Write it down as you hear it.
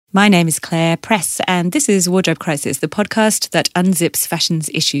My name is Claire Press, and this is Wardrobe Crisis, the podcast that unzips fashion's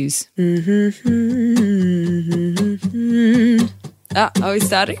issues. Are we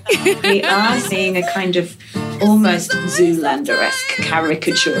starting? We are seeing a kind of almost Zoolander-esque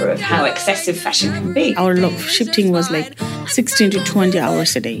caricature of how excessive fashion can be. Our shifting was 16 to 20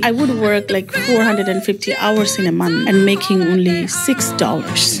 hours a day. I would work 450 hours in a month and making only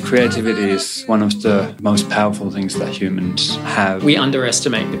 $6. Creativity is one of the most powerful things that humans have. We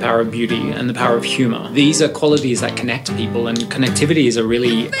underestimate the power of beauty and the power of humour. These are qualities that connect people, and connectivity is a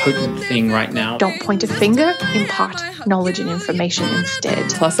really potent thing right now. Don't point a finger, impart knowledge and information instead.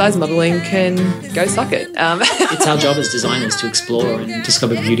 Plus-size modelling can go suck it. It's our job as designers to explore and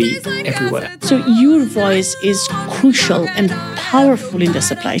discover beauty everywhere. So your voice is crucial and powerful in the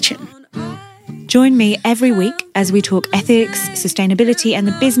supply chain. Join me every week as we talk ethics, sustainability, and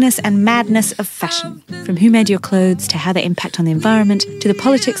the business and madness of fashion. From who made your clothes to how they impact on the environment to the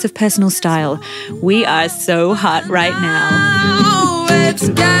politics of personal style. We are so hot right now. Oh, it's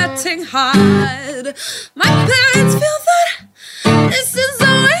getting hot. My parents feel that this is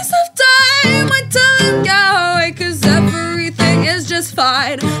a waste of time. I tell them go away 'cause everything is just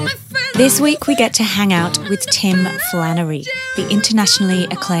fine. This week we get to hang out with Tim Flannery, the internationally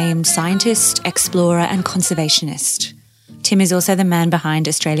acclaimed scientist, explorer and conservationist. Tim is also the man behind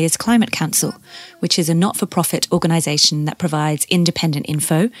Australia's Climate Council, which is a not-for-profit organisation that provides independent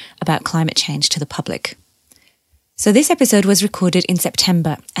info about climate change to the public. So this episode was recorded in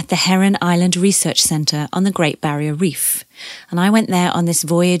September at the Heron Island Research Centre on the Great Barrier Reef. And I went there on this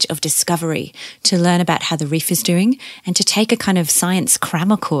voyage of discovery to learn about how the reef is doing and to take a kind of science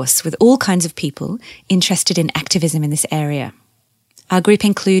crammer course with all kinds of people interested in activism in this area. Our group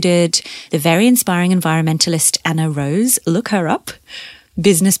included the very inspiring environmentalist Anna Rose, look her up,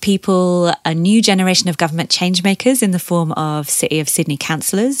 business people, a new generation of government changemakers in the form of City of Sydney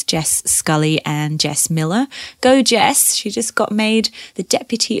councillors, Jess Scully and Jess Miller. Go Jess, she just got made the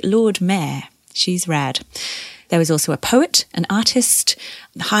Deputy Lord Mayor. She's rad. There was also a poet, an artist,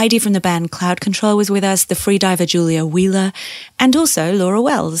 Heidi from the band Cloud Control was with us, the freediver Julia Wheeler, and also Laura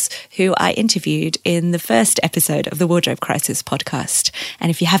Wells, who I interviewed in the first episode of the Wardrobe Crisis podcast.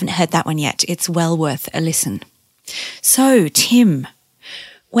 And if you haven't heard that one yet, it's well worth a listen. So, Tim,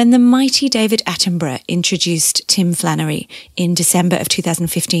 when the mighty David Attenborough introduced Tim Flannery in December of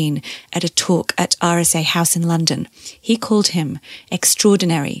 2015 at a talk at RSA House in London, he called him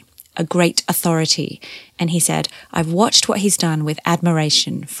extraordinary, a great authority, and he said, "I've watched what he's done with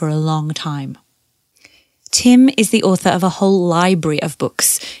admiration for a long time." Tim is the author of a whole library of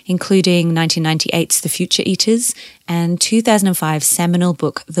books, including 1998's The Future Eaters and 2005's seminal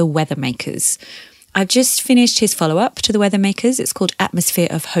book The Weathermakers. I've just finished his follow-up to The Weathermakers. It's called Atmosphere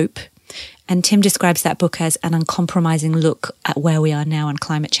of Hope. And Tim describes that book as an uncompromising look at where we are now on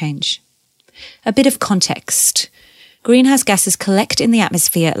climate change. A bit of context. Greenhouse gases collect in the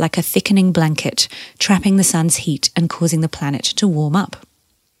atmosphere like a thickening blanket, trapping the sun's heat and causing the planet to warm up.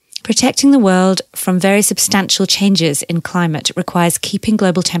 Protecting the world from very substantial changes in climate requires keeping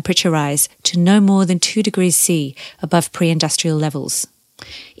global temperature rise to no more than 2 degrees C above pre-industrial levels.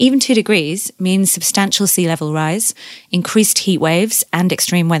 Even 2 degrees means substantial sea level rise, increased heat waves and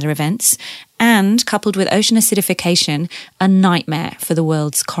extreme weather events, and, coupled with ocean acidification, a nightmare for the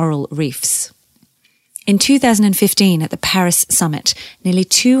world's coral reefs. In 2015, at the Paris Summit, nearly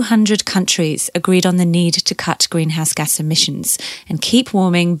 200 countries agreed on the need to cut greenhouse gas emissions and keep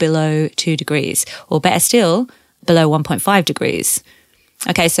warming below 2 degrees, or better still, below 1.5 degrees.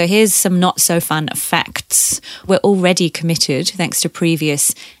 Okay, so here's some not-so-fun facts. We're already committed, thanks to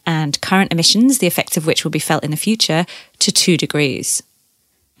previous and current emissions, the effects of which will be felt in the future, to 2 degrees.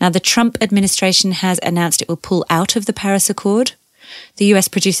 Now, the Trump administration has announced it will pull out of the Paris Accord. The US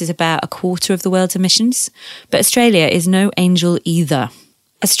produces about a quarter of the world's emissions, but Australia is no angel either.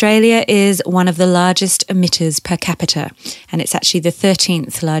 Australia is one of the largest emitters per capita, and it's actually the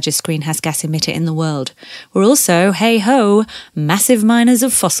 13th largest greenhouse gas emitter in the world. We're also, hey-ho, massive miners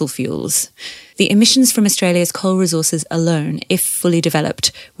of fossil fuels. The emissions from Australia's coal resources alone, if fully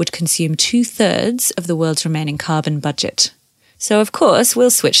developed, would consume 2/3 of the world's remaining carbon budget. So, of course,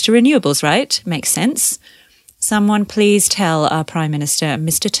 we'll switch to renewables, right? Makes sense. Someone please tell our Prime Minister,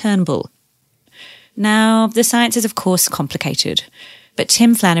 Mr. Turnbull. Now, the science is, of course, complicated. But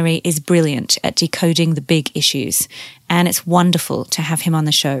Tim Flannery is brilliant at decoding the big issues, and it's wonderful to have him on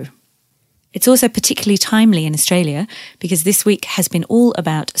the show. It's also particularly timely in Australia because this week has been all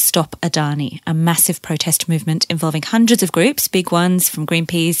about Stop Adani, a massive protest movement involving hundreds of groups, big ones from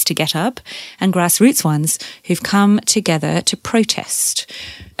Greenpeace to Get Up, and grassroots ones who've come together to protest.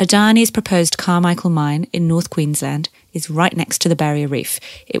 Adani's proposed Carmichael mine in North Queensland is right next to the Barrier Reef.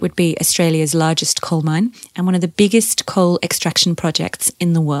 It would be Australia's largest coal mine and one of the biggest coal extraction projects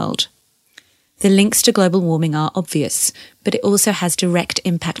in the world. The links to global warming are obvious, but it also has direct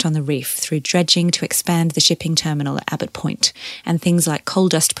impact on the reef through dredging to expand the shipping terminal at Abbott Point and things like coal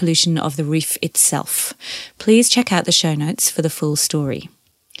dust pollution of the reef itself. Please check out the show notes for the full story.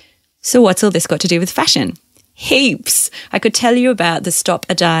 So what's all this got to do with fashion? Heaps! I could tell you about the Stop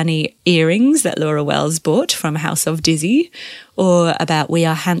Adani earrings that Laura Wells bought from House of Dizzy, or about We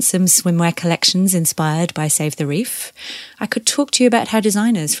Are Handsome swimwear collections inspired by Save the Reef. I could talk to you about how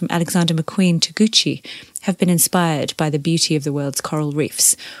designers from Alexander McQueen to Gucci have been inspired by the beauty of the world's coral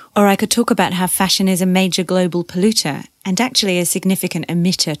reefs. Or I could talk about how fashion is a major global polluter and actually a significant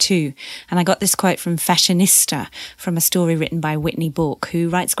emitter too. And I got this quote from Fashionista from a story written by Whitney Bork, who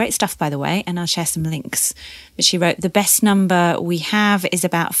writes great stuff, by the way, and I'll share some links. But she wrote, the best number we have is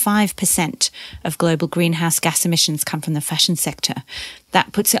about 5% of global greenhouse gas emissions come from the fashion sector.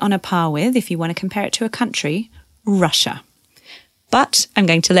 That puts it on a par with, if you want to compare it to a country, Russia. But I'm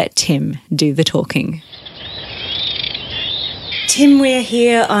going to let Tim do the talking. Tim, we're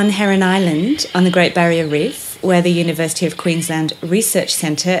here on Heron Island on the Great Barrier Reef, where the University of Queensland Research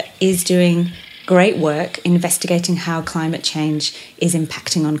Centre is doing great work investigating how climate change is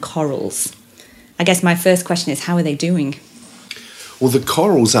impacting on corals. I guess my first question is, how are they doing? Well, the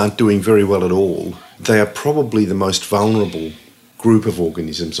corals aren't doing very well at all. They are probably the most vulnerable group of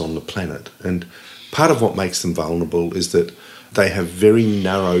organisms on the planet. And part of what makes them vulnerable is that they have very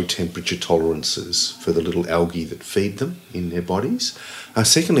narrow temperature tolerances for the little algae that feed them in their bodies.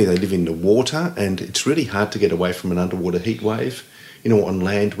 Secondly, they live in the water, and it's really hard to get away from an underwater heat wave. You know, on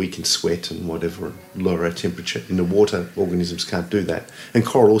land we can sweat and whatever, lower our temperature. In the water, organisms can't do that. And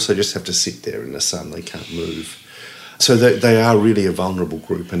coral also just have to sit there in the sun, they can't move. So they are really a vulnerable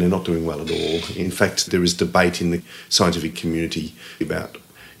group, and they're not doing well at all. In fact, there is debate in the scientific community about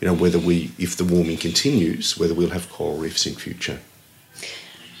whether if the warming continues, whether we'll have coral reefs in future.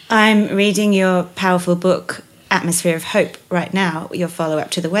 I'm reading your powerful book, Atmosphere of Hope, right now, your follow-up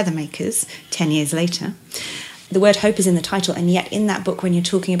to The Weathermakers, 10 years later. The word hope is in the title, and yet in that book, when you're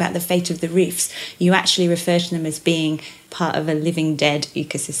talking about the fate of the reefs, you actually refer to them as being part of a living dead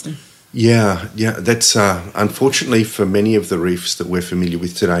ecosystem. Yeah, that's unfortunately for many of the reefs that we're familiar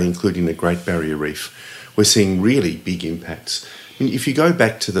with today, including the Great Barrier Reef, we're seeing really big impacts. I mean, if you go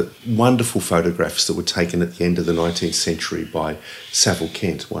back to the wonderful photographs that were taken at the end of the 19th century by Saville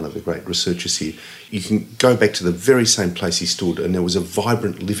Kent, one of the great researchers here, you can go back to the very same place he stood, and there was a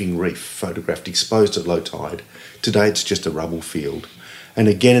vibrant living reef photographed, exposed at low tide. Today it's just a rubble field. And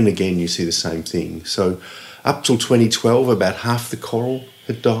again you see the same thing. So up till 2012, about half the coral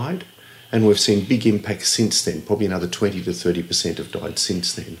had died, and we've seen big impacts since then. Probably another 20 to 30% have died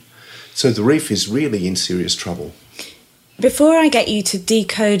since then. So the reef is really in serious trouble. Before I get you to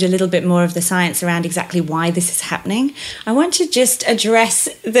decode a little bit more of the science around exactly why this is happening, I want to just address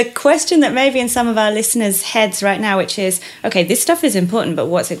the question that may be in some of our listeners' heads right now, which is, okay, this stuff is important, but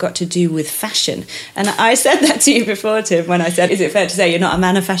what's it got to do with fashion? And I said that to you before, Tim, when I said, is it fair to say you're not a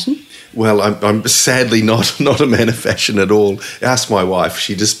man of fashion? Well, I'm sadly not a man of fashion at all. Ask my wife,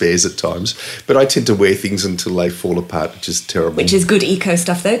 she despairs at times. But I tend to wear things until they fall apart, which is terrible. Which is good eco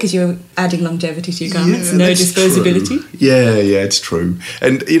stuff, though, because you're adding longevity to your garments. Yeah, no disposability. True. Yeah, it's true.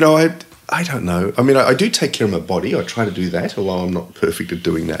 And, I don't know. I mean, I do take care of my body. I try to do that, although I'm not perfect at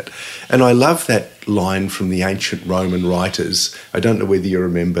doing that. And I love that line from the ancient Roman writers. I don't know whether you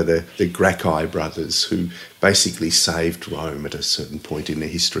remember the Gracchi brothers, who basically saved Rome at a certain point in their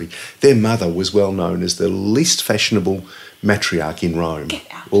history. Their mother was well known as the least fashionable matriarch in Rome,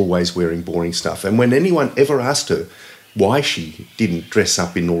 always wearing boring stuff. And when anyone ever asked her why she didn't dress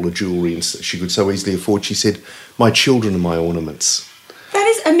up in all the jewellery and she could so easily afford, she said, "My children are my ornaments." That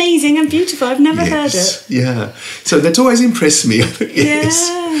is amazing and beautiful. I've never heard it. Yeah. So that's always impressed me. Yes.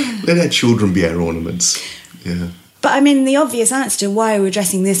 Yeah. Let our children be our ornaments. Yeah. But I mean, the obvious answer to why we're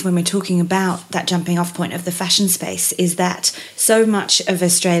addressing this when we're talking about that jumping off point of the fashion space is that so much of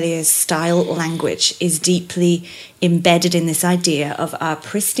Australia's style language is deeply embedded in this idea of our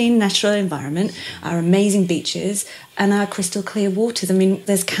pristine natural environment, our amazing beaches, and our crystal clear waters. I mean,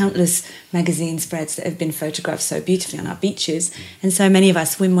 there's countless magazine spreads that have been photographed so beautifully on our beaches, and so many of our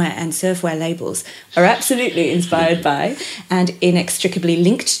swimwear and surfwear labels are absolutely inspired by and inextricably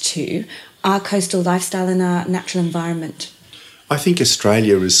linked to our coastal lifestyle and our natural environment. I think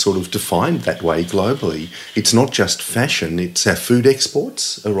Australia is sort of defined that way globally. It's not just fashion, it's our food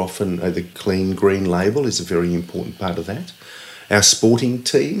exports are often, the clean green label is a very important part of that. Our sporting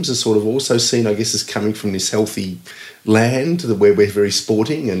teams are sort of also seen, I guess, as coming from this healthy land where we're very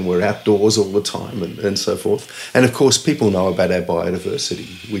sporting and we're outdoors all the time and so forth. And of course, people know about our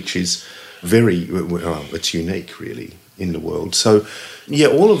biodiversity, which is it's unique really in the world. So, yeah,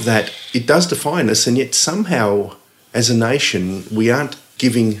 all of that, it does define us, and yet somehow as a nation, we aren't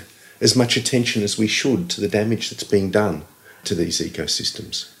giving as much attention as we should to the damage that's being done to these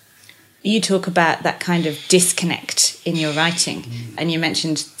ecosystems. You talk about that kind of disconnect in your writing, and you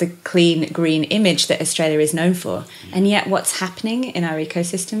mentioned the clean green image that Australia is known for, and yet what's happening in our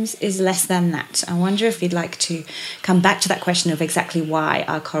ecosystems is less than that. I wonder if you'd like to come back to that question of exactly why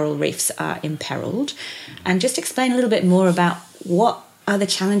our coral reefs are imperiled, and just explain a little bit more about what are the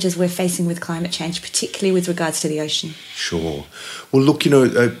challenges we're facing with climate change, particularly with regards to the ocean. Sure. Well, look,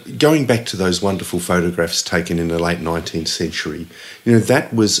 going back to those wonderful photographs taken in the late 19th century,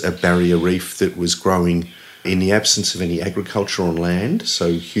 that was a barrier reef that was growing in the absence of any agriculture on land,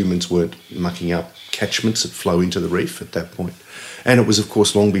 so humans weren't mucking up catchments that flow into the reef at that point. And it was, of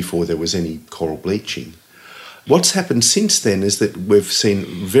course, long before there was any coral bleaching. What's happened since then is that we've seen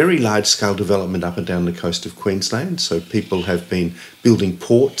very large-scale development up and down the coast of Queensland. So people have been building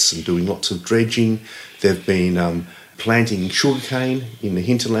ports and doing lots of dredging. They've been planting sugarcane in the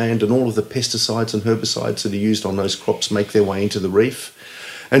hinterland, and all of the pesticides and herbicides that are used on those crops make their way into the reef.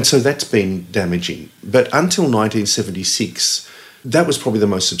 And so that's been damaging. But until 1976, that was probably the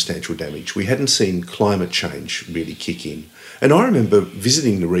most substantial damage. We hadn't seen climate change really kick in. And I remember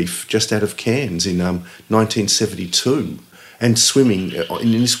visiting the reef just out of Cairns in 1972 and swimming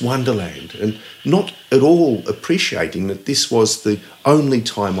in this wonderland and not at all appreciating that this was the only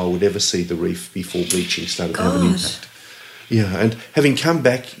time I would ever see the reef before bleaching started to have an impact. Yeah, and having come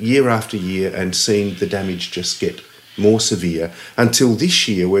back year after year and seen the damage just get more severe, until this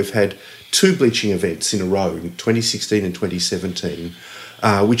year we've had 2 bleaching events in a row, in 2016 and 2017,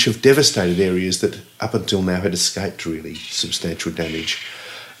 which have devastated areas that up until now had escaped really substantial damage.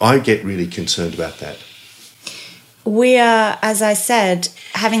 I get really concerned about that. We are, as I said,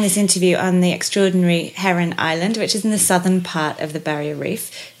 having this interview on the extraordinary Heron Island, which is in the southern part of the Barrier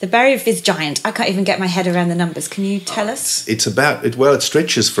Reef. The Barrier Reef is giant. I can't even get my head around the numbers. Can you tell us? It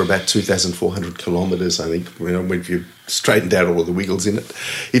stretches for about 2,400 kilometres, I think, when you straightened out all of the wiggles in it.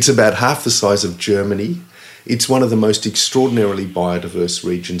 It's about half the size of Germany. It's one of the most extraordinarily biodiverse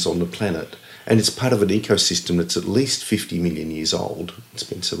regions on the planet, and it's part of an ecosystem that's at least 50 million years old. It's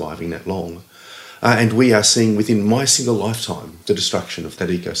been surviving that long. And we are seeing within my single lifetime the destruction of that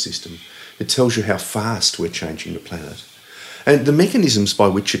ecosystem. It tells you how fast we're changing the planet. And the mechanisms by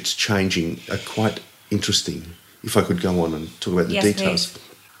which it's changing are quite interesting, if I could go on and talk about the details.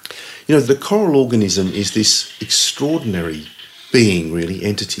 Please. The coral organism is this extraordinary being, really,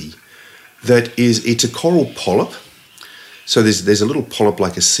 entity, it's a coral polyp. So there's a little polyp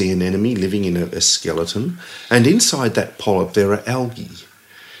like a sea anemone living in a skeleton, and inside that polyp there are algae.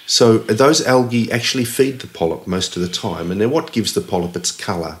 So those algae actually feed the polyp most of the time, and they're what gives the polyp its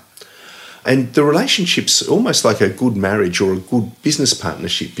colour. And the relationship's almost like a good marriage or a good business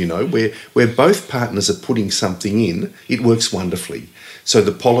partnership, where both partners are putting something in, it works wonderfully. So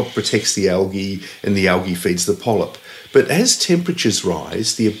the polyp protects the algae and the algae feeds the polyp. But as temperatures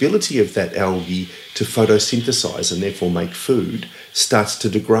rise, the ability of that algae to photosynthesize and therefore make food starts to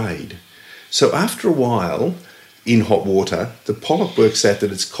degrade. So after a while, in hot water, the polyp works out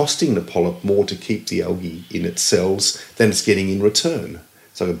that it's costing the polyp more to keep the algae in its cells than it's getting in return.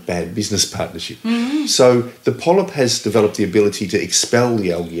 It's like a bad business partnership. Mm-hmm. So the polyp has developed the ability to expel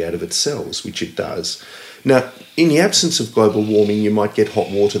the algae out of its cells, which it does. Now, in the absence of global warming, you might get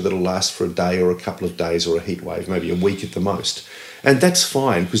hot water that'll last for a day or a couple of days or a heat wave, maybe a week at the most. And that's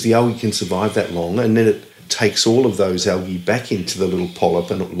fine because the algae can survive that long, and then it takes all of those algae back into the little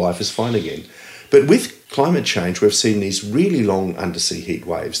polyp and life is fine again. But with climate change, we've seen these really long undersea heat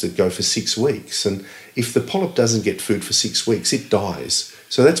waves that go for 6 weeks. And if the polyp doesn't get food for 6 weeks, it dies.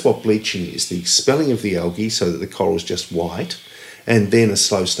 So that's what bleaching is, the expelling of the algae so that the coral is just white, and then a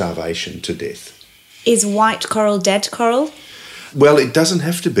slow starvation to death. Is white coral dead coral? Well, it doesn't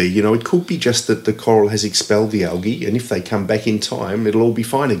have to be. It could be just that the coral has expelled the algae, and if they come back in time, it'll all be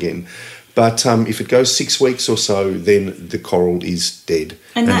fine again. But if it goes 6 weeks or so, then the coral is dead.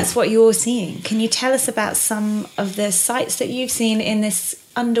 And that's what you're seeing. Can you tell us about some of the sights that you've seen in this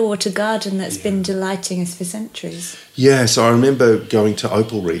underwater garden that's been delighting us for centuries? Yeah, so I remember going to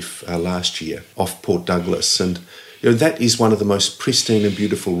Opal Reef last year off Port Douglas, and that is one of the most pristine and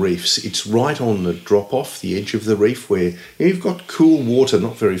beautiful reefs. It's right on the drop-off, the edge of the reef, where you've got cool water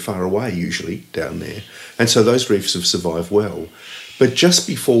not very far away usually down there. And so those reefs have survived well. But just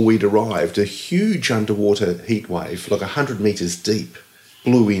before we'd arrived, a huge underwater heat wave, like 100 metres deep,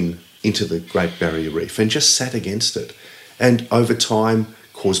 blew into the Great Barrier Reef and just sat against it. And over time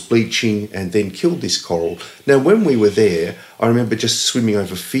caused bleaching and then killed this coral. Now, when we were there, I remember just swimming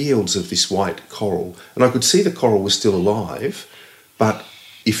over fields of this white coral, and I could see the coral was still alive, but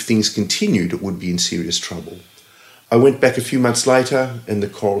if things continued, it would be in serious trouble. I went back a few months later and the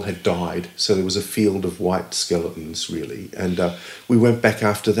coral had died, so there was a field of white skeletons, really. And we went back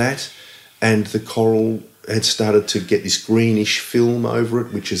after that, and the coral had started to get this greenish film over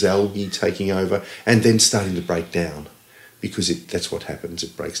it, which is algae taking over, and then starting to break down. Because that's what happens,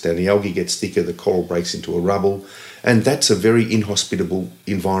 it breaks down. The algae gets thicker, the coral breaks into a rubble, and that's a very inhospitable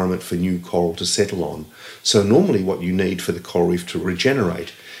environment for new coral to settle on. So normally what you need for the coral reef to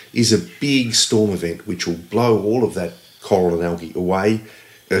regenerate is a big storm event which will blow all of that coral and algae away,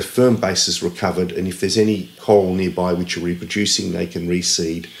 a firm base is recovered, and if there's any coral nearby which are reproducing, they can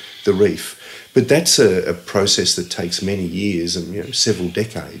reseed the reef. But that's a process that takes many years and several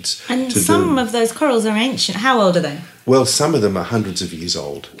decades. And some of those corals are ancient. How old are they? Well, some of them are hundreds of years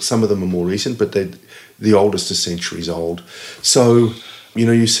old. Some of them are more recent, but the oldest are centuries old. So,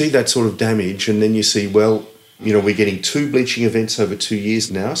 you see that sort of damage, and then you see, well, we're getting 2 bleaching events over 2 years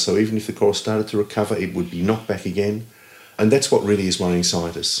now, so even if the coral started to recover, it would be knocked back again. And that's what really is worrying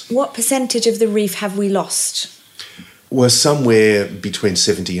scientists. What percentage of the reef have we lost? Well, somewhere between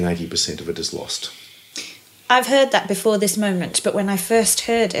 70 and 80% of it is lost. I've heard that before this moment, but when I first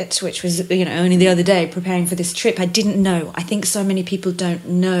heard it, which was, only the other day preparing for this trip, I didn't know. I think so many people don't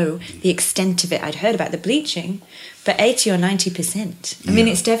know the extent of it. I'd heard about the bleaching, but 80 or 90%. I mean,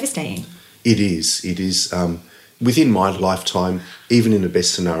 it's devastating. It is. Within my lifetime, even in the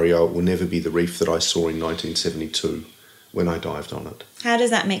best scenario, it will never be the reef that I saw in 1972 when I dived on it. How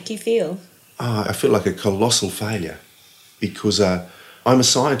does that make you feel? I feel like a colossal failure because I'm a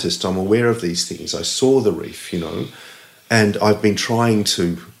scientist. I'm aware of these things. I saw the reef, and I've been trying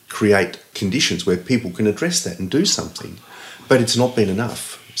to create conditions where people can address that and do something, but it's not been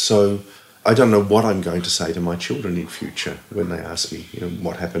enough. So I don't know what I'm going to say to my children in future when they ask me,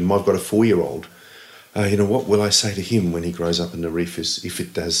 what happened. I've got a 4-year-old. What will I say to him when he grows up in the reef if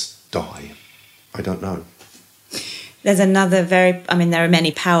it does die? I don't know. There's another there are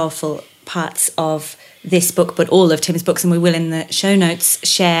many powerful parts of this book, but all of Tim's books, and we will in the show notes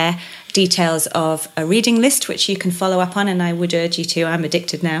share details of a reading list which you can follow up on, and I would urge you to. I'm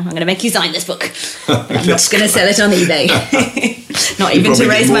addicted now. I'm going to make you sign this book. I'm not going to sell it on eBay. Not even to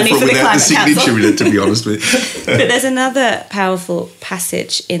raise money for the Climate Council. In it, to be honest with you. But there's another powerful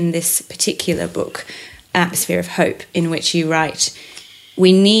passage in this particular book, Atmosphere of Hope, in which you write,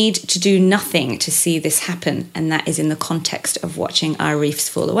 "We need to do nothing to see this happen," and that is in the context of watching our reefs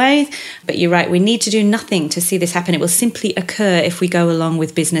fall away. But you're right, we need to do nothing to see this happen. It will simply occur if we go along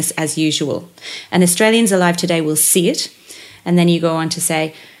with business as usual. And Australians alive today will see it. And then you go on to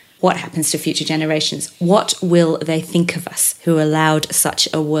say, what happens to future generations? What will they think of us who allowed such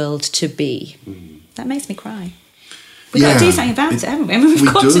a world to be? That makes me cry. We've got to do something about it, haven't we?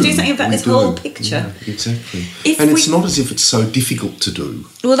 We've got to do something about this whole picture. Yeah, exactly. It's not as if it's so difficult to do.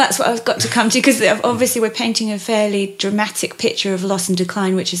 Well, that's what I've got to come to, because obviously we're painting a fairly dramatic picture of loss and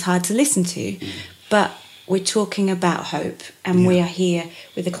decline, which is hard to listen to. But we're talking about hope, and we are here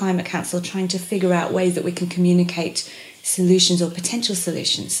with the Climate Council trying to figure out ways that we can communicate solutions or potential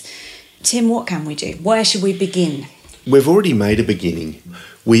solutions. Tim, what can we do? Where should we begin? We've already made a beginning.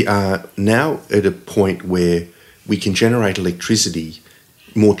 We are now at a point where we can generate electricity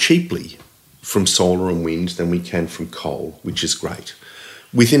more cheaply from solar and wind than we can from coal, which is great.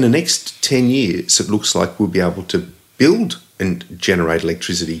 Within the next 10 years, it looks like we'll be able to build and generate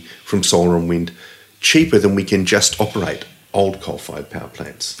electricity from solar and wind cheaper than we can just operate old coal-fired power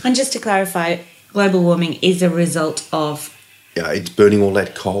plants. And just to clarify, global warming is a result of... It's burning all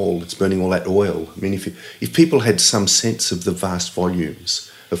that coal, it's burning all that oil. I mean, if people had some sense of the vast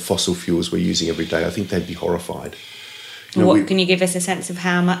volumes of fossil fuels we're using every day, I think they'd be horrified. Can you give us a sense of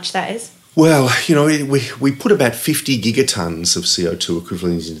how much that is? Well, we put about 50 gigatons of CO2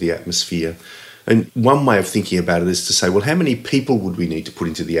 equivalent into the atmosphere. And one way of thinking about it is to say, well, how many people would we need to put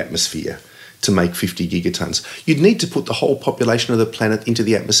into the atmosphere to make 50 gigatons? You'd need to put the whole population of the planet into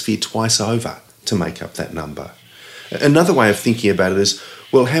the atmosphere twice over to make up that number. Another way of thinking about it is,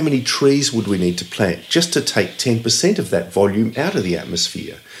 well, how many trees would we need to plant just to take 10% of that volume out of the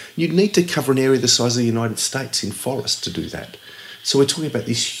atmosphere? You'd need to cover an area the size of the United States in forests to do that. So we're talking about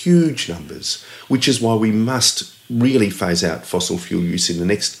these huge numbers, which is why we must really phase out fossil fuel use in the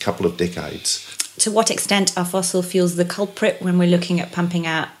next couple of decades. To what extent are fossil fuels the culprit when we're looking at pumping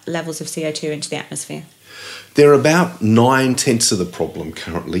out levels of CO2 into the atmosphere? They're about 9/10 of the problem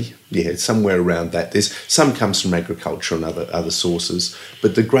currently. Yeah, somewhere around that. There's some comes from agriculture and other sources,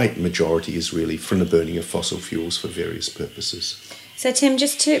 but the great majority is really from the burning of fossil fuels for various purposes. So, Tim,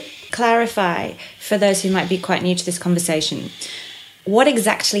 just to clarify for those who might be quite new to this conversation, what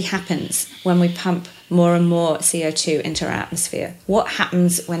exactly happens when we pump more and more CO2 into our atmosphere? What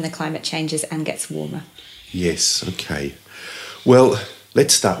happens when the climate changes and gets warmer? Yes, okay. Well,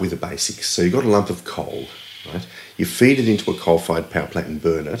 let's start with the basics. So you've got a lump of coal, right? You feed it into a coal-fired power plant and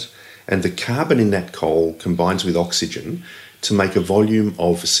burn it, and the carbon in that coal combines with oxygen to make a volume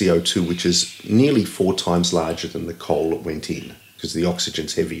of CO2 which is nearly 4 times larger than the coal that went in, because the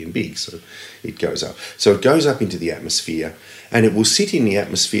oxygen's heavy and big, so it goes up. So it goes up into the atmosphere, and it will sit in the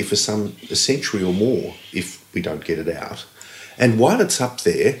atmosphere for a century or more if we don't get it out. And while it's up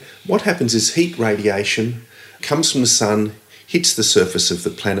there, what happens is heat radiation comes from the sun, hits the surface of the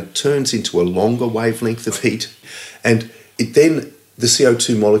planet, turns into a longer wavelength of heat, and it then, the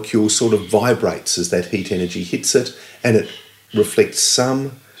CO2 molecule sort of vibrates as that heat energy hits it, and it reflects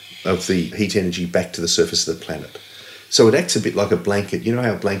some of the heat energy back to the surface of the planet. So it acts a bit like a blanket. You know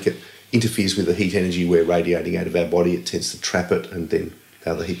how a blanket interferes with the heat energy we're radiating out of our body? It tends to trap it and then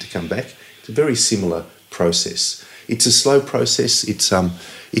allow the heat to come back. It's a very similar process. It's a slow process.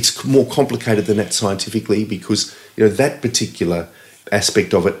 It's more complicated than that scientifically, because that particular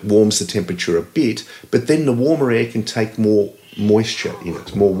aspect of it warms the temperature a bit, but then the warmer air can take more moisture in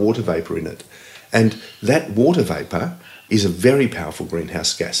it, more water vapour in it. And that water vapour is a very powerful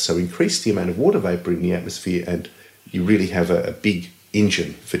greenhouse gas. So increase the amount of water vapour in the atmosphere and you really have a big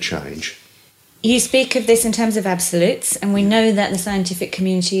engine for change. You speak of this in terms of absolutes, and we know that the scientific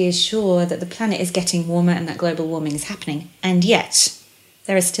community is sure that the planet is getting warmer and that global warming is happening. And yet,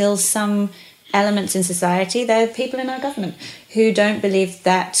 there are still some elements in society, there are people in our government who don't believe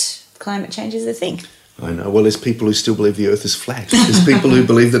that climate change is a thing. I know. Well, there's people who still believe the Earth is flat. There's people who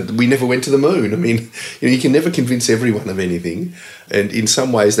believe that we never went to the moon. I mean, you can never convince everyone of anything. And in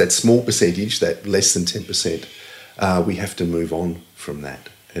some ways, that small percentage, that less than 10%, we have to move on from that.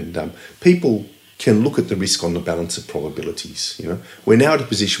 And people can look at the risk on the balance of probabilities. We're now at a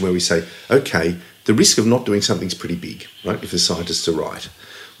position where we say, okay, the risk of not doing something is pretty big, right? If the scientists are right.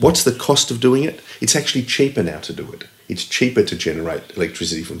 What's the cost of doing it? It's actually cheaper now to do it. It's cheaper to generate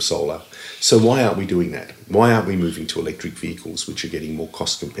electricity from solar. So why aren't we doing that? Why aren't we moving to electric vehicles, which are getting more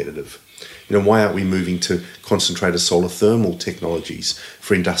cost competitive? Why aren't we moving to concentrated solar thermal technologies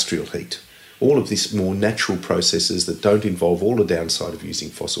for industrial heat? All of these more natural processes that don't involve all the downside of using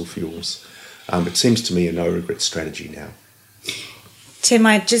fossil fuels. It seems to me a no-regret strategy now. Tim,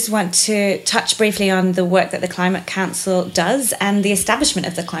 I just want to touch briefly on the work that the Climate Council does and the establishment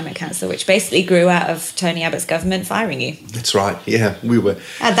of the Climate Council, which basically grew out of Tony Abbott's government firing you. That's right, yeah.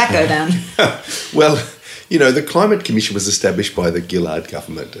 How'd that go down? Well, the Climate Commission was established by the Gillard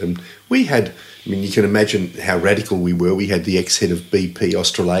government, and we had, you can imagine how radical we were. We had the ex-head of BP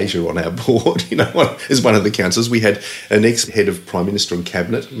Australasia on our board, as one of the councillors. We had an ex-head of Prime Minister and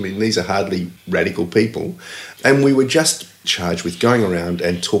Cabinet. These are hardly radical people. And we were just charged with going around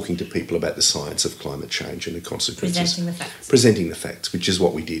and talking to people about the science of climate change and the consequences. Presenting the facts, which is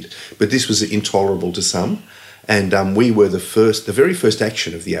what we did. But this was intolerable to some. And we were the very first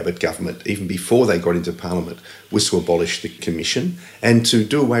action of the Abbott government, even before they got into Parliament, was to abolish the Commission and to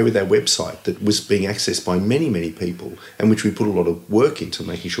do away with our website that was being accessed by many, many people and which we put a lot of work into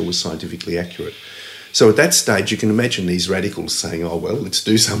making sure was scientifically accurate. So at that stage, you can imagine these radicals saying, oh, well, let's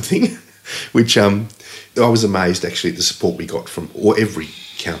do something, which I was amazed actually at the support we got from every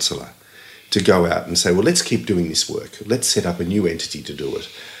councillor to go out and say, well, let's keep doing this work. Let's set up a new entity to do it.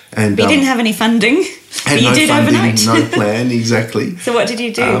 And but you didn't have any funding. Had no funding, no plan, exactly. So what did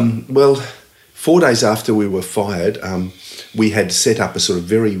you do? Well, 4 days after we were fired, we had set up a sort of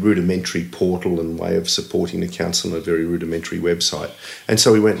very rudimentary portal and way of supporting the council on a very rudimentary website. And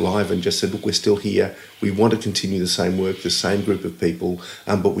so we went live and just said, look, we're still here. We want to continue the same work, the same group of people,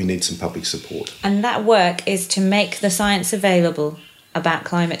 but we need some public support. And that work is to make the science available about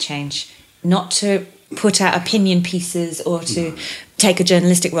climate change, not to put out opinion pieces or to take a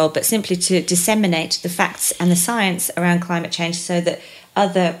journalistic role, but simply to disseminate the facts and the science around climate change so that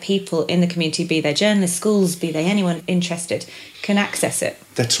other people in the community, be they journalists, schools, be they anyone interested, can access it.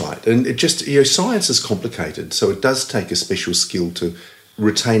 That's right. And it just, science is complicated, so it does take a special skill to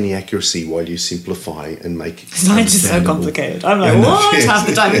retain the accuracy while you simplify and make it science is so complicated. I'm like, what? Half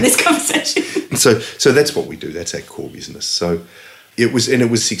the time in this conversation. So that's what we do. That's our core business. So It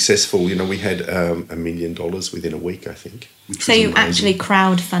was successful. You know, we had $1 million within a week, I think. So you actually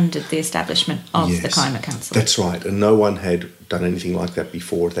crowdfunded the establishment of the Climate Council. That's right, and no one had done anything like that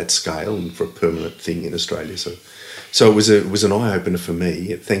before at that scale and for a permanent thing in Australia. So it was an eye opener for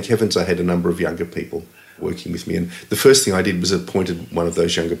me. Thank heavens I had a number of younger people working with me, and the first thing I did was appointed one of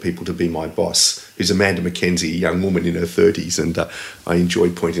those younger people to be my boss, who's Amanda McKenzie, a young woman in her 30s, and I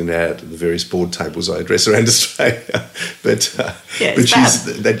enjoyed pointing her out at the various board tables I address around Australia. But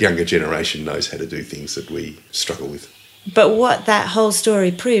that younger generation knows how to do things that we struggle with. But what that whole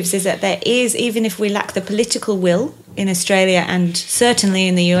story proves is that there is, even if we lack the political will in Australia and certainly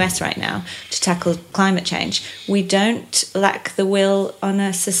in the US right now to tackle climate change, we don't lack the will on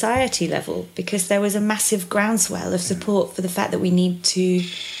a society level, because there was a massive groundswell of support for the fact that we need to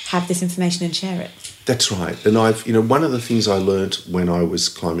have this information and share it. That's right. And one of the things I learnt when I was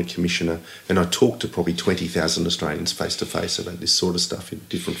Climate Commissioner, and I talked to probably 20,000 Australians face to face about this sort of stuff in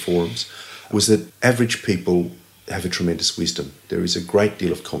different forums, was that average people have a tremendous wisdom. There is a great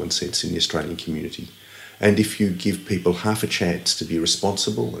deal of common sense in the Australian community. And if you give people half a chance to be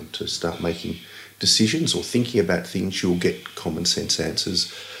responsible and to start making decisions or thinking about things, you'll get common sense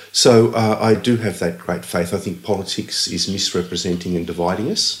answers. So I do have that great faith. I think politics is misrepresenting and dividing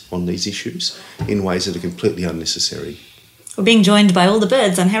us on these issues in ways that are completely unnecessary. We're being joined by all the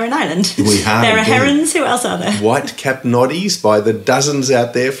birds on Heron Island. We are. There are herons. Who else are there? White-capped noddies by the dozens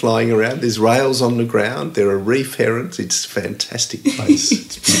out there flying around. There's rails on the ground. There are reef herons. It's a fantastic place.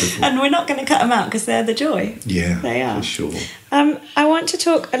 It's beautiful. And we're not going to cut them out because they're the joy. Yeah, they are. For sure. I want to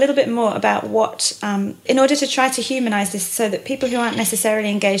talk a little bit more about what, in order to try to humanise this so that people who aren't necessarily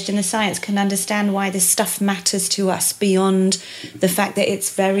engaged in the science can understand why this stuff matters to us beyond the fact that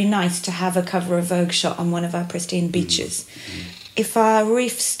it's very nice to have a cover of Vogue shot on one of our pristine beaches. If our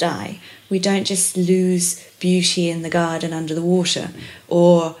reefs die, we don't just lose beauty in the garden under the water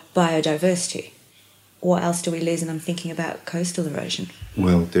or biodiversity. What else do we lose? And I'm thinking about coastal erosion.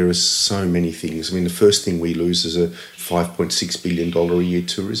 Well, there are so many things. I mean, the first thing we lose is a $5.6 billion a year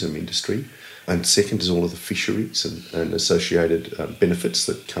tourism industry. And second is all of the fisheries and associated benefits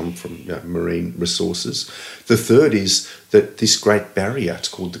that come from marine resources. The third is that this Great Barrier, it's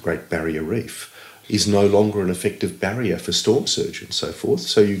called the Great Barrier Reef, is no longer an effective barrier for storm surge and so forth.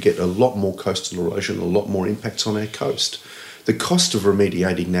 So you get a lot more coastal erosion, a lot more impacts on our coast. The cost of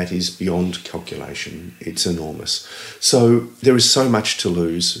remediating that is beyond calculation. It's enormous. So there is so much to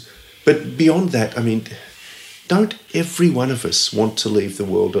lose. But beyond that, I mean, don't every one of us want to leave the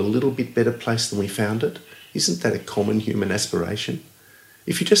world a little bit better place than we found it? Isn't that a common human aspiration?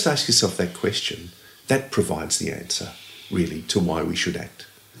 If you just ask yourself that question, that provides the answer, really, to why we should act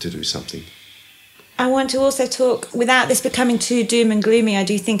to do something. I want to also talk, without this becoming too doom and gloomy, I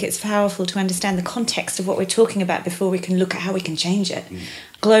do think it's powerful to understand the context of what we're talking about before we can look at how we can change it.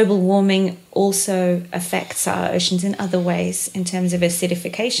 Global warming also affects our oceans in other ways in terms of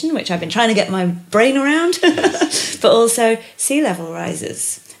acidification, which I've been trying to get my brain around, but also sea level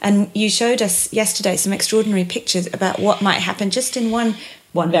rises. And you showed us yesterday some extraordinary pictures about what might happen just in one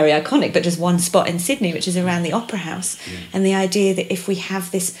very iconic, but just one spot in Sydney, which is around the Opera House. And the idea that if we have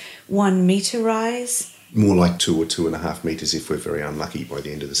this 1 metre rise... More like 2 or 2.5 metres if we're very unlucky by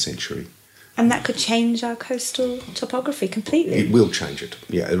the end of the century. And that could change our coastal topography completely. It will change it.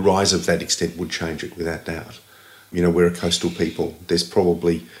 Yeah, a rise of that extent would change it without doubt. You know, we're a coastal people. There's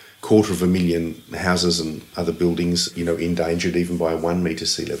probably 250,000 houses and other buildings, you know, endangered even by a 1 metre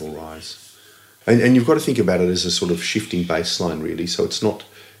sea level rise. And you've got to think about it as a sort of shifting baseline, really. So it's not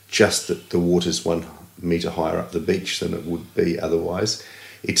just that the water's 1 metre higher up the beach than it would be otherwise.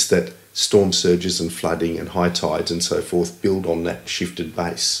 It's that storm surges and flooding and high tides and so forth build on that shifted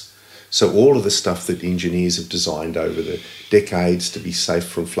base. So all of the stuff that engineers have designed over the decades to be safe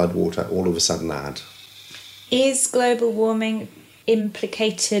from floodwater all of a sudden aren't. Is global warming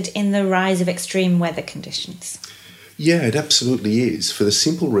implicated in the rise of extreme weather conditions? Yeah, it absolutely is, for the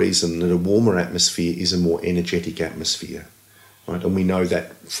simple reason that a warmer atmosphere is a more energetic atmosphere, right? And we know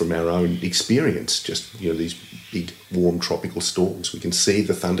that from our own experience, just, you know, these big warm tropical storms. We can see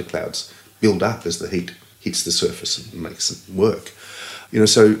the thunderclouds build up as the heat hits the surface and makes them work. You know,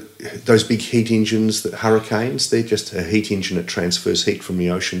 so those big heat engines, the hurricanes, they're just a heat engine that transfers heat from the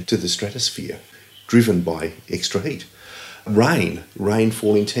ocean to the stratosphere, driven by extra heat.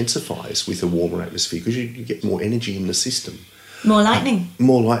 Rainfall intensifies with a warmer atmosphere because you get more energy in the system. More lightning.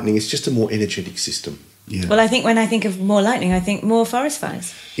 More lightning. It's just a more energetic system. Yeah. Well, I think when I think of more lightning, I think more forest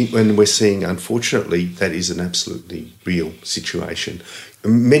fires. When we're seeing, unfortunately, that is an absolutely real situation.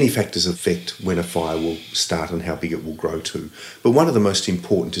 Many factors affect when a fire will start and how big it will grow to. But one of the most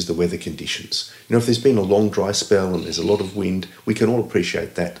important is the weather conditions. You know, if there's been a long dry spell and there's a lot of wind, we can all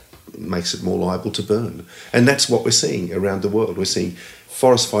appreciate that. It makes it more liable to burn. And that's what we're seeing around the world. We're seeing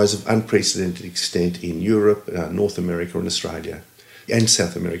forest fires of unprecedented extent in Europe, North America and Australia. And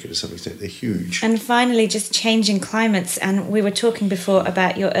South America to some extent. They're huge. And finally, just changing climates. And we were talking before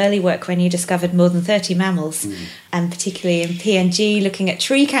about your early work when you discovered more than 30 mammals, and particularly in PNG, looking at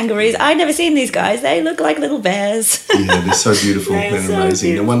tree kangaroos. I'd never seen these guys. They look like little bears. Yeah, they're so beautiful and so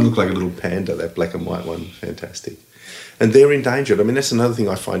amazing. beautiful. And one looked like a little panda, that black and white one. Fantastic. And they're endangered. I mean, that's another thing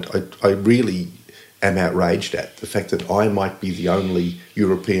I find I really am outraged at, the fact that I might be the only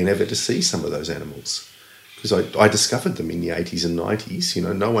European ever to see some of those animals. Because I discovered them in the 80s and 90s. You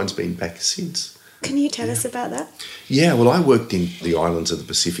know, no one's been back since. Can you tell us about that? Yeah, well, I worked in the islands of the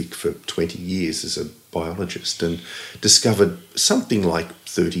Pacific for 20 years as a biologist and discovered something like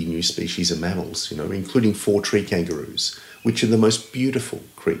 30 new species of mammals, you know, including 4 tree kangaroos, which are the most beautiful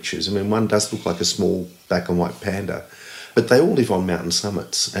creatures. I mean, one does look like a small black and white panda, but they all live on mountain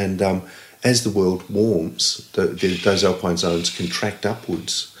summits. And as the world warms, those alpine zones contract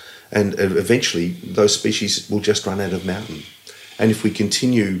upwards. And eventually, those species will just run out of mountain. And if we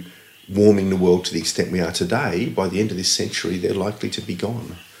continue warming the world to the extent we are today, by the end of this century, they're likely to be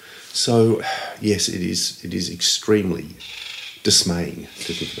gone. So, yes, it is extremely dismaying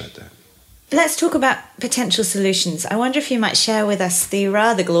to think about that. Let's talk about potential solutions. I wonder if you might share with us the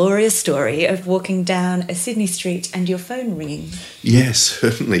rather glorious story of walking down a Sydney street and your phone ringing. Yes,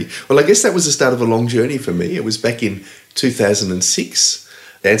 certainly. Well, I guess that was the start of a long journey for me. It was back in 2006.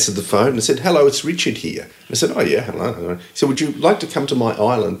 I answered the phone and said, "Hello, it's Richard here." I said, "Oh, yeah, hello." He said, "Would you like to come to my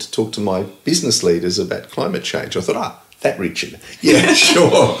island to talk to my business leaders about climate change?" I thought, that Richard. Yeah,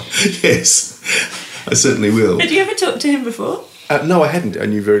 sure. Yes, I certainly will. Had you ever talked to him before? No, I hadn't. I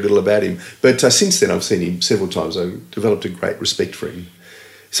knew very little about him. But since then, I've seen him several times. I've developed a great respect for him.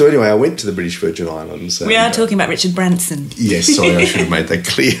 So anyway, I went to the British Virgin Islands. We are talking about Richard Branson. Yes, sorry, I should have made that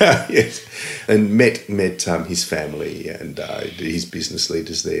clear. Yes, and met his family and his business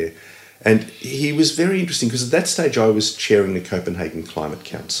leaders there. And he was very interesting because at that stage I was chairing the Copenhagen Climate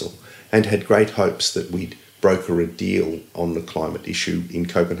Council and had great hopes that we'd broker a deal on the climate issue in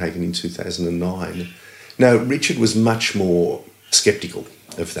Copenhagen in 2009. Now, Richard was much more sceptical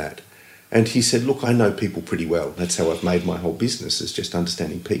of that. And he said, "Look, I know people pretty well. That's how I've made my whole business, is just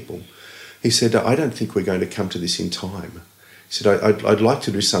understanding people." He said, "I don't think we're going to come to this in time." He said, I'd like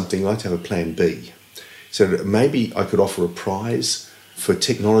to do something, I'd like to have a plan B. He said, maybe I could offer a prize for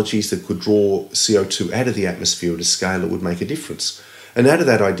technologies that could draw CO2 out of the atmosphere at a scale that would make a difference. And out of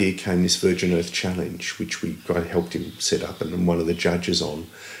that idea came this Virgin Earth Challenge, which we helped him set up and I'm one of the judges on.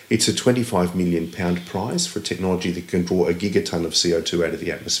 It's a £25 million prize for a technology that can draw a gigaton of CO2 out of the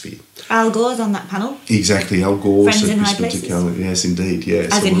atmosphere. Al Gore's on that panel. Exactly, Al Gore. Friends in high places. Yes, indeed,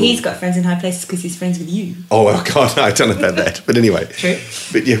 yes. As in he's got friends in high places because he's friends with you. Oh, God, no, I don't know about that. But anyway. True.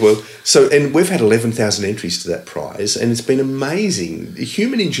 But yeah, well, and we've had 11,000 entries to that prize and it's been amazing.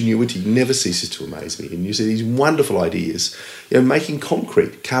 Human ingenuity never ceases to amaze me. And you see these wonderful ideas, making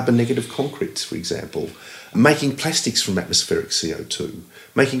concrete, carbon negative concretes, for example, making plastics from atmospheric CO2,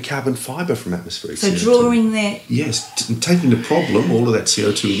 making carbon fibre from atmospheric CO2. So drawing the... Yes, taking the problem, all of that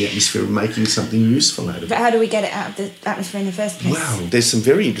CO2 in the atmosphere, and making something useful out of it. But how do we get it out of the atmosphere in the first place? Well, there's some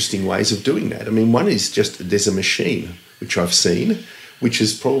very interesting ways of doing that. I mean, one is there's a machine, which I've seen, which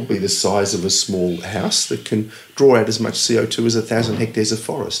is probably the size of a small house that can draw out as much CO2 as 1,000 hectares of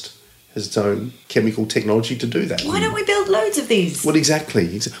forest. Has its own chemical technology to do that. Why don't we build loads of these? Well,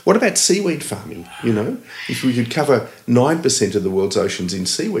 exactly. What about seaweed farming? If we could cover 9% of the world's oceans in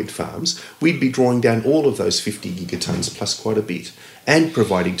seaweed farms, we'd be drawing down all of those 50 gigatons plus quite a bit and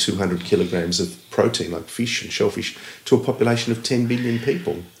providing 200 kilograms of protein, like fish and shellfish, to a population of 10 billion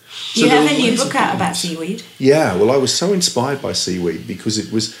people. You have a new book out about seaweed. Yeah, well, I was so inspired by seaweed because it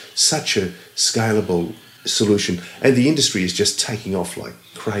was such a scalable solution, and the industry is just taking off like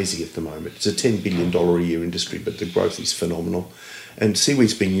crazy at the moment. It's a $10 billion a year industry, but the growth is phenomenal. And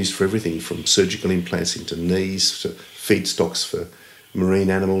seaweed's being used for everything from surgical implants into knees to feedstocks for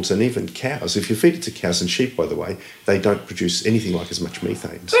marine animals and even cows. If you feed it to cows and sheep, by the way, they don't produce anything like as much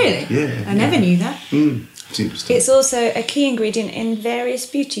methane. So, really? Yeah. I never knew that. It's interesting. It's also a key ingredient in various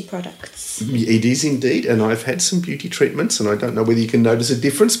beauty products. It is indeed, and I've had some beauty treatments, and I don't know whether you can notice a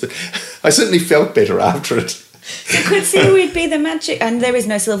difference, but I certainly felt better after it. So could seaweed be the magic? And there is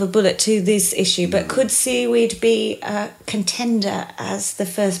no silver bullet to this issue, but could seaweed be a contender as the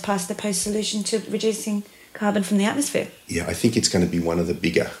first past the post solution to reducing carbon from the atmosphere? Yeah, I think it's going to be one of the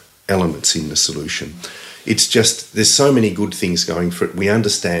bigger elements in the solution. It's just, there's so many good things going for it. We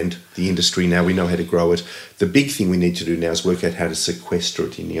understand the industry now, we know how to grow it. The big thing we need to do now is work out how to sequester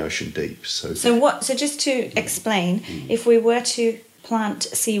it in the ocean deep. So just to explain, if we were to plant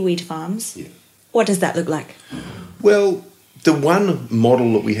seaweed farms, what does that look like? Well, the one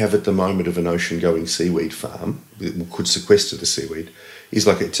model that we have at the moment of an ocean-going seaweed farm that could sequester the seaweed is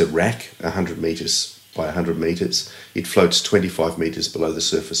like it's a rack, 100 metres by 100 metres. It floats 25 metres below the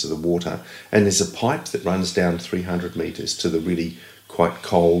surface of the water, and there's a pipe that runs down 300 metres to the really quite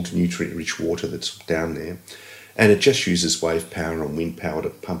cold, nutrient-rich water that's down there. And it just uses wave power and wind power to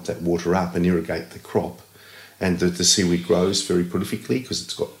pump that water up and irrigate the crop. And the seaweed grows very prolifically because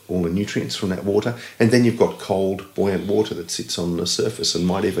it's got all the nutrients from that water. And then you've got cold, buoyant water that sits on the surface and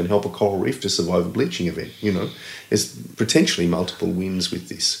might even help a coral reef to survive a bleaching event. You know, there's potentially multiple wins with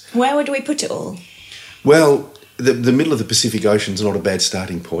this. Where would we put it all? Well, the middle of the Pacific Ocean is not a bad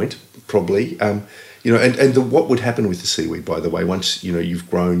starting point, probably. What would happen with the seaweed, by the way, once, you've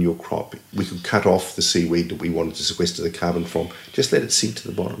grown your crop, we could cut off the seaweed that we wanted to sequester the carbon from, just let it sink to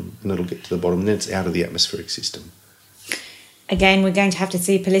the bottom, and it'll get to the bottom, and then it's out of the atmospheric system. Again, we're going to have to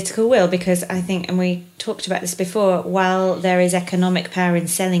see political will, because I think, and we talked about this before, while there is economic power in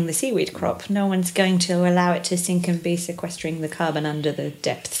selling the seaweed crop, no one's going to allow it to sink and be sequestering the carbon under the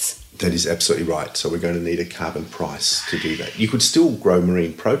depths. That is absolutely right. So we're going to need a carbon price to do that. You could still grow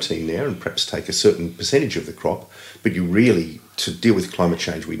marine protein there and perhaps take a certain percentage of the crop, but you really, to deal with climate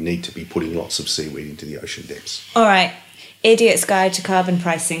change, we need to be putting lots of seaweed into the ocean depths. All right. Idiot's Guide to Carbon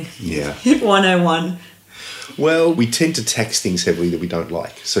Pricing. Yeah. 101. Well, we tend to tax things heavily that we don't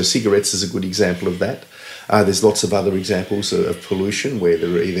like. So cigarettes is a good example of that. There's lots of other examples of pollution where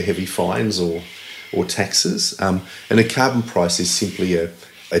there are either heavy fines or taxes. And a carbon price is simply a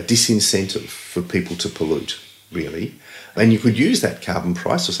disincentive for people to pollute, really. And you could use that carbon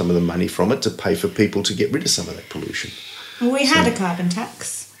price or some of the money from it to pay for people to get rid of some of that pollution. We had a carbon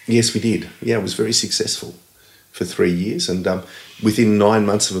tax. Yes, we did. Yeah, it was very successful for 3 years. And within 9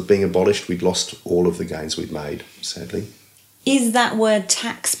 months of it being abolished, we'd lost all of the gains we'd made, sadly. Is that word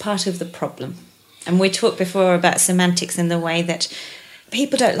tax part of the problem? And we talked before about semantics and the way that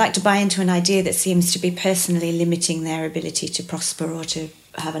people don't like to buy into an idea that seems to be personally limiting their ability to prosper or to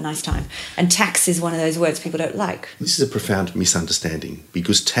have a nice time. And tax is one of those words people don't like. This is a profound misunderstanding,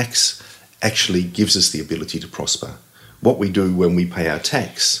 because tax actually gives us the ability to prosper. What we do when we pay our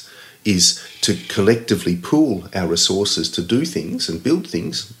tax is to collectively pool our resources to do things and build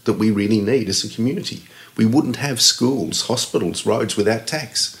things that we really need as a community. We wouldn't have schools, hospitals, roads without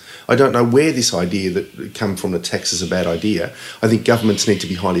tax. I don't know where this idea that come from the tax is a bad idea. I think governments need to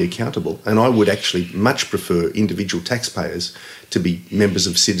be highly accountable, and I would actually much prefer individual taxpayers to be members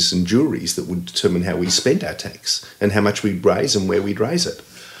of citizen juries that would determine how we spend our tax and how much we raise and where we'd raise it.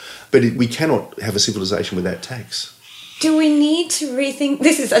 But we cannot have a civilization without tax. Do we need to rethink...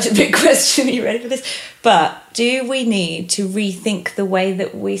 This is such a big question, are you ready for this? But do we need to rethink the way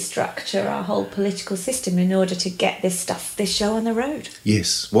that we structure our whole political system in order to get this show on the road?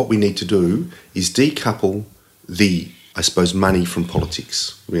 Yes, what we need to do is decouple the, I suppose, money from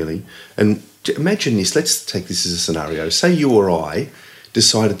politics, really. And imagine this, let's take this as a scenario. Say you or I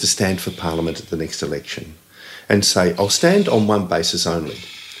decided to stand for Parliament at the next election and say, I'll stand on one basis only.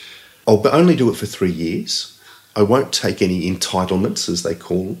 I'll only do it for 3 years. I won't take any entitlements, as they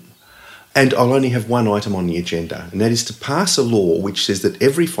call them, and I'll only have one item on the agenda, and that is to pass a law which says that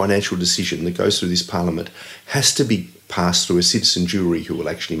every financial decision that goes through this Parliament has to be passed through a citizen jury who will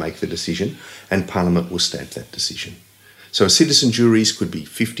actually make the decision, and Parliament will stamp that decision. So citizen juries could be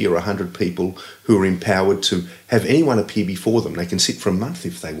 50 or 100 people who are empowered to have anyone appear before them. They can sit for a month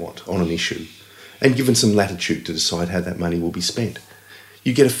if they want on an issue, and given some latitude to decide how that money will be spent.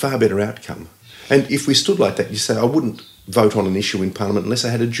 You get a far better outcome. And if we stood like that, you say, I wouldn't vote on an issue in Parliament unless I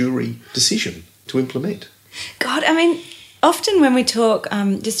had a jury decision to implement. God, I mean, often when we talk,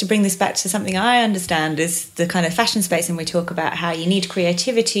 just to bring this back to something I understand is the kind of fashion space, and we talk about how you need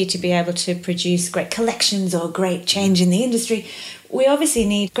creativity to be able to produce great collections or great change in the industry. We obviously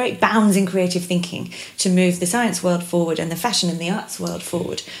need great bounds in creative thinking to move the science world forward and the fashion and the arts world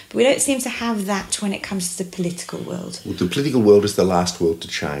forward. But we don't seem to have that when it comes to the political world. Well, the political world is the last world to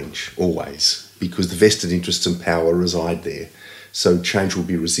change, always, because the vested interests and power reside there. So change will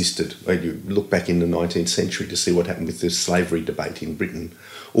be resisted. You look back in the 19th century to see what happened with the slavery debate in Britain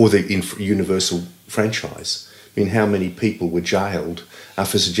or the universal franchise. I mean, how many people were jailed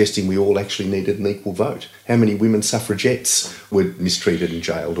for suggesting we all actually needed an equal vote? How many women suffragettes were mistreated and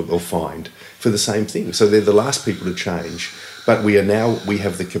jailed or fined for the same thing? So they're the last people to change. But we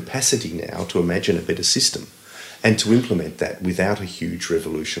have the capacity now to imagine a better system and to implement that without a huge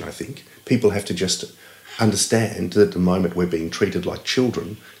revolution, I think. People have to just understand that at the moment we're being treated like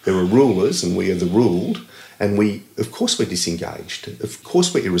children. There are rulers and we are the ruled, and of course we're disengaged. Of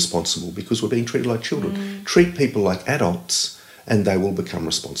course we're irresponsible because we're being treated like children. Treat people like adults and they will become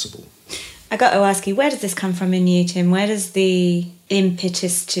responsible. I got to ask you, where does this come from in you, Tim? Where does the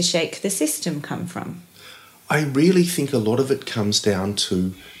impetus to shake the system come from? I really think a lot of it comes down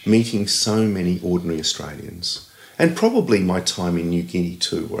to meeting so many ordinary Australians. And probably my time in New Guinea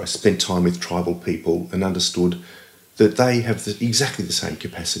too, where I spent time with tribal people and understood that they have exactly the same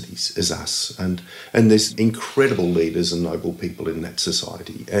capacities as us. And there's incredible leaders and noble people in that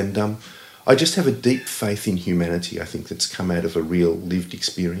society. And I just have a deep faith in humanity, I think, that's come out of a real lived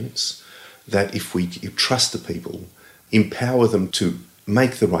experience, that if we trust the people, empower them to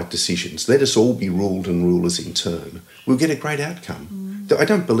make the right decisions, let us all be ruled and rulers in turn, we'll get a great outcome. I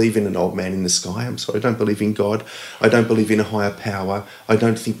don't believe in an old man in the sky. I'm sorry, I don't believe in God. I don't believe in a higher power. I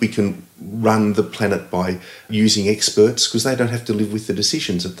don't think we can run the planet by using experts because they don't have to live with the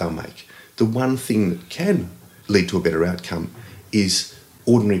decisions that they'll make. The one thing that can lead to a better outcome is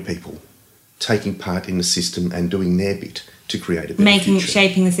ordinary people taking part in the system and doing their bit to create a better future.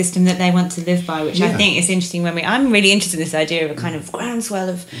 Shaping the system that they want to live by, which I think is interesting. I'm really interested in this idea of a kind of groundswell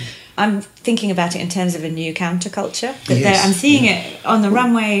of, I'm thinking about it in terms of a new counterculture. I'm seeing it on the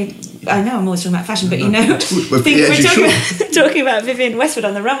runway. I know I'm always talking about fashion, but we're talking about Vivienne Westwood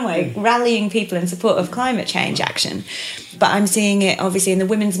on the runway, rallying people in support of climate change action. But I'm seeing it obviously in the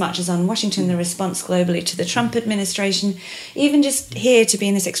women's marches on Washington, the response globally to the Trump administration, even just here to be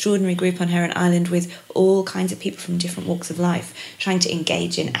in this extraordinary group on Heron Island with all kinds of people from different walks of life trying to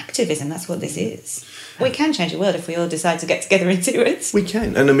engage in activism. That's what this is. We can change the world if we all decide to get together and do it. We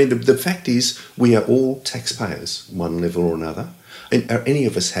can. And I mean, the fact is we are all taxpayers, one level or another. And are any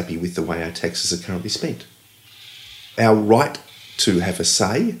of us happy with the way our taxes are currently spent? Our right to have a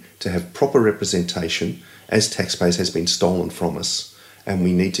say, to have proper representation as taxpayers has been stolen from us, and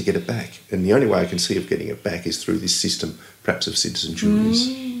we need to get it back. And the only way I can see of getting it back is through this system, perhaps of citizen juries.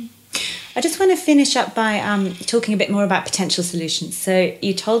 I just want to finish up by talking a bit more about potential solutions. So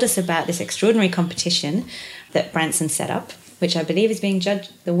you told us about this extraordinary competition that Branson set up, which I believe is being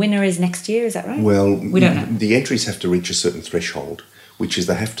judged. The winner is next year, is that right? Well, we don't know. The entries have to reach a certain threshold, which is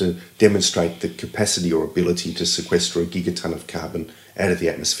they have to demonstrate the capacity or ability to sequester a gigaton of carbon out of the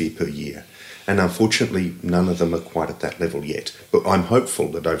atmosphere per year. And unfortunately, none of them are quite at that level yet. But I'm hopeful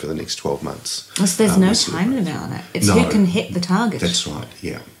that over the next 12 months... So there's no time limit on it. It's who can hit the target. That's right,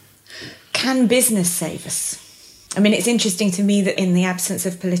 yeah. Can business save us? I mean, it's interesting to me that in the absence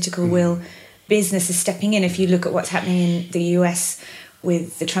of political will, business is stepping in. If you look at what's happening in the US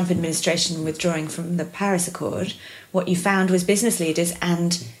with the Trump administration withdrawing from the Paris Accord, what you found was business leaders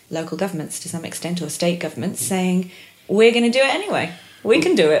and local governments to some extent, or state governments, saying, we're going to do it anyway. We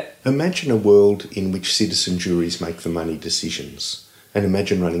can do it. Imagine a world in which citizen juries make the money decisions, and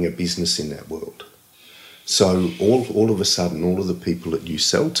imagine running a business in that world. So all of a sudden, all of the people that you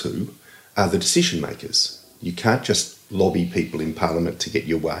sell to are the decision makers. You can't just lobby people in Parliament to get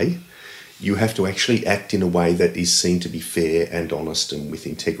your way. You have to actually act in a way that is seen to be fair and honest and with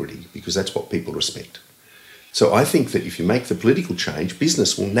integrity, because that's what people respect. So I think that if you make the political change,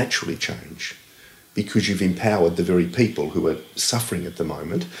 business will naturally change, because you've empowered the very people who are suffering at the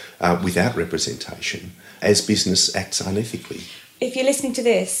moment without representation as business acts unethically. If you're listening to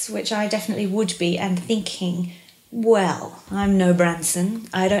this, which I definitely would be, and thinking, well, I'm no Branson,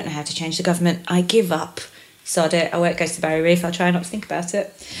 I don't know how to change the government, I give up, sod it, I won't go to the Barrier Reef, I'll try not to think about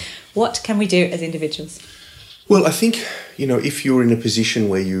it. What can we do as individuals? Well, I think, if you're in a position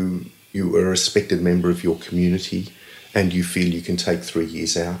where you are a respected member of your community and you feel you can take 3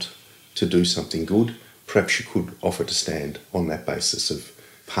 years out to do something good, perhaps you could offer to stand on that basis of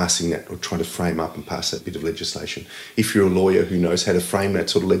passing that or trying to frame up and pass that bit of legislation. If you're a lawyer who knows how to frame that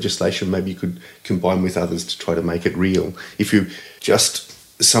sort of legislation, maybe you could combine with others to try to make it real. If you're just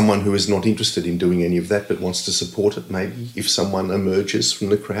someone who is not interested in doing any of that but wants to support it, maybe if someone emerges from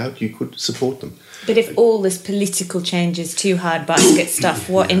the crowd, you could support them. But if all this political change is too hard basket stuff,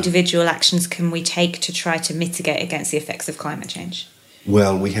 what individual actions can we take to try to mitigate against the effects of climate change?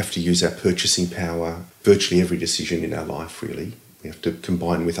 Well, we have to use our purchasing power, virtually every decision in our life, really. We have to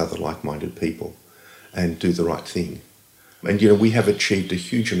combine with other like-minded people and do the right thing. And, we have achieved a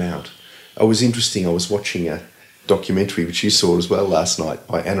huge amount. It was interesting, I was watching a documentary, which you saw as well last night,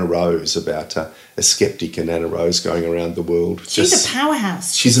 by Anna Rose about a skeptic, and Anna Rose going around the world. She's a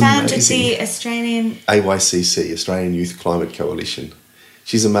powerhouse. She's she founded amazing. the Australian... AYCC, Australian Youth Climate Coalition.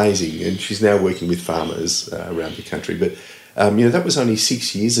 She's amazing, and she's now working with farmers around the country. But, that was only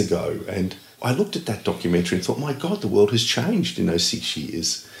 6 years ago, and I looked at that documentary and thought, my God, the world has changed in those 6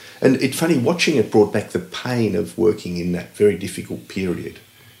 years. And it's funny, watching it brought back the pain of working in that very difficult period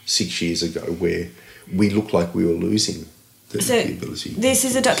 6 years ago where we looked like we were losing the ability. This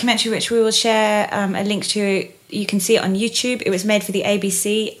is a documentary which we will share a link to. You can see it on YouTube. It was made for the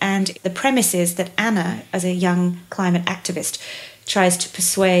ABC, and the premise is that Anna, as a young climate activist, tries to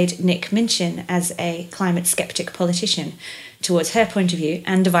persuade Nick Minchin as a climate skeptic politician towards her point of view,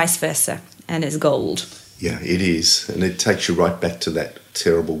 and vice versa, and it's gold. Yeah, it is. And it takes you right back to that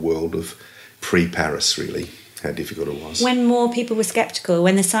terrible world of pre-Paris, really, how difficult it was. When more people were sceptical,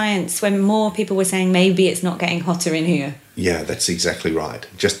 when more people were saying maybe it's not getting hotter in here. Yeah, that's exactly right.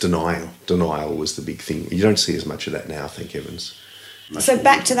 Just denial. Denial was the big thing. You don't see as much of that now, thank heavens. So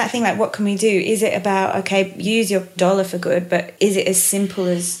back to that thing, like, what can we do? Is it about, okay, use your dollar for good, but is it as simple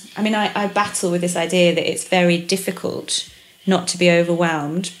as... I mean, I battle with this idea that it's very difficult not to be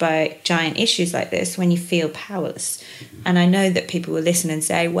overwhelmed by giant issues like this when you feel powerless. And I know that people will listen and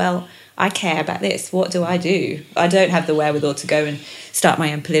say, well, I care about this. What do? I don't have the wherewithal to go and start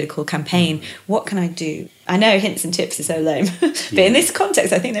my own political campaign. What can I do? I know hints and tips are so lame, but in this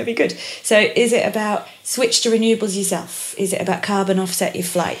context, I think that'd be good. So is it about switch to renewables yourself? Is it about carbon offset your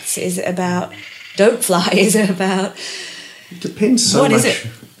flights? Is it about don't fly? Is it about... It depends so what much. Is it?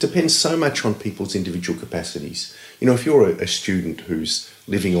 Depends so much on people's individual capacities. If you're a student who's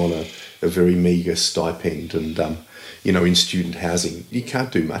living on a very meagre stipend and, in student housing, you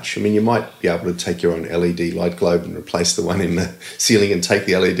can't do much. I mean, you might be able to take your own LED light globe and replace the one in the ceiling and take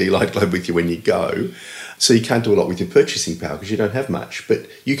the LED light globe with you when you go. So you can't do a lot with your purchasing power because you don't have much. But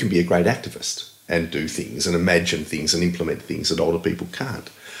you can be a great activist and do things and imagine things and implement things that older people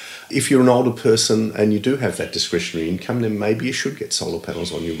can't. If you're an older person and you do have that discretionary income, then maybe you should get solar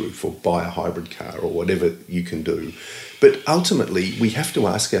panels on your roof or buy a hybrid car or whatever you can do. But ultimately, we have to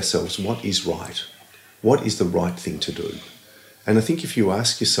ask ourselves, what is right? What is the right thing to do? And I think if you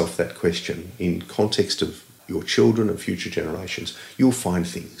ask yourself that question in context of your children and future generations, you'll find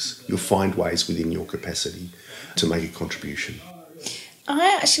things. You'll find ways within your capacity to make a contribution.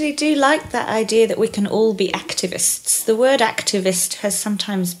 I actually do like that idea that we can all be activists. The word activist has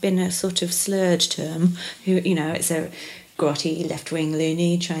sometimes been a sort of slurred term. It's a grotty, left-wing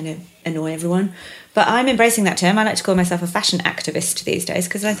loony trying to annoy everyone. But I'm embracing that term. I like to call myself a fashion activist these days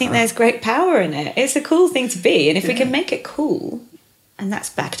because I think there's great power in it. It's a cool thing to be. And if we can make it cool, and that's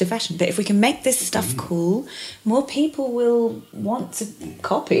back to fashion, but if we can make this stuff cool, more people will want to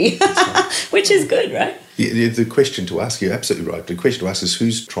copy, which is good, right? The question to ask, you're absolutely right. The question to ask is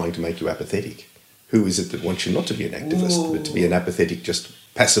who's trying to make you apathetic? Who is it that wants you not to be an activist, but to be an apathetic, just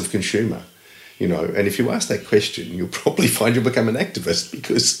passive consumer? And if you ask that question, you'll probably find you'll become an activist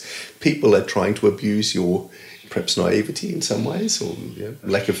because people are trying to abuse your perhaps naivety in some ways or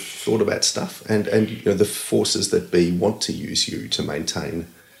lack of thought about stuff. And the forces that be want to use you to maintain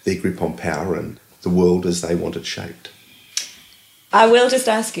their grip on power and the world as they want it shaped. I will just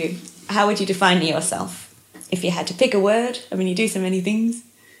ask you, how would you define yourself if you had to pick a word? I mean, you do so many things.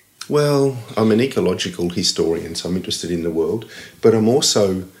 Well, I'm an ecological historian, so I'm interested in the world, but I'm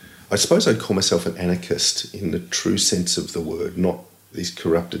also... I suppose I'd call myself an anarchist in the true sense of the word, not these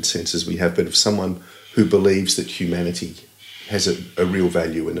corrupted senses we have, but of someone who believes that humanity has a real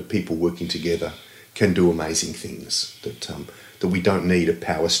value and that people working together can do amazing things, that we don't need a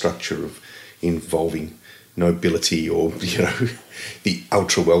power structure involving nobility or, the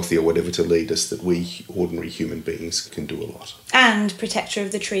ultra-wealthy or whatever to lead us, that we ordinary human beings can do a lot. And protector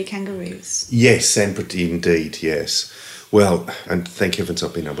of the tree kangaroos. Yes, and indeed, yes. Well, and thank heavens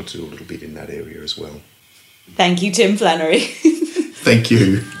I've been able to do a little bit in that area as well. Thank you, Tim Flannery. Thank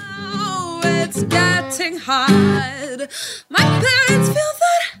you. Oh, it's getting hard. My parents feel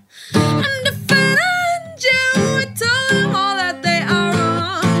that I'm different. I tell them all that they are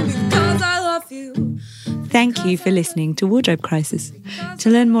wrong because I love you. Thank you for listening to Wardrobe Crisis. To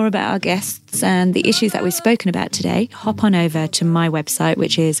learn more about our guests and the issues that we've spoken about today, hop on over to my website,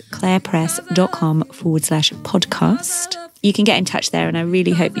 which is clairepress.com/podcast. You can get in touch there and I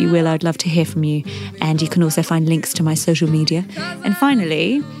really hope you will. I'd love to hear from you. And you can also find links to my social media. And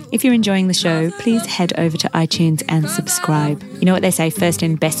finally, if you're enjoying the show, please head over to iTunes and subscribe. You know what they say, first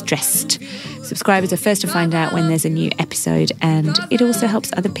in, best dressed. Subscribers are first to find out when there's a new episode, and it also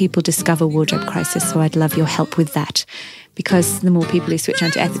helps other people discover Wardrobe Crisis, so I'd love your help with that. Because the more people who switch on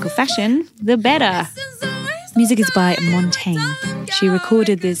to ethical fashion, the better. Music is by Montaigne. She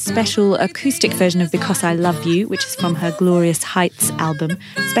recorded this special acoustic version of Because I Love You, which is from her Glorious Heights album,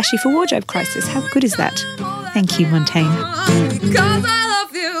 especially for Wardrobe Crisis. How good is that? Thank you, Montaigne. Because I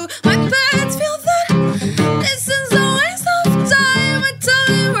love you, my parents feel that this is a waste of time. I tell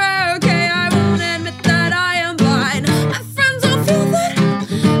them we're okay, I won't admit that I am blind. My friends don't feel that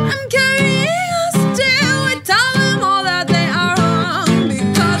I'm carrying a still. I tell them all that they are wrong.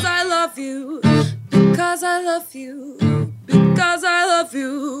 Because I love you, because I love you, because I love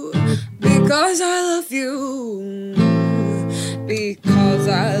you, because I love you, because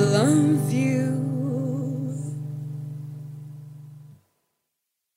I love you.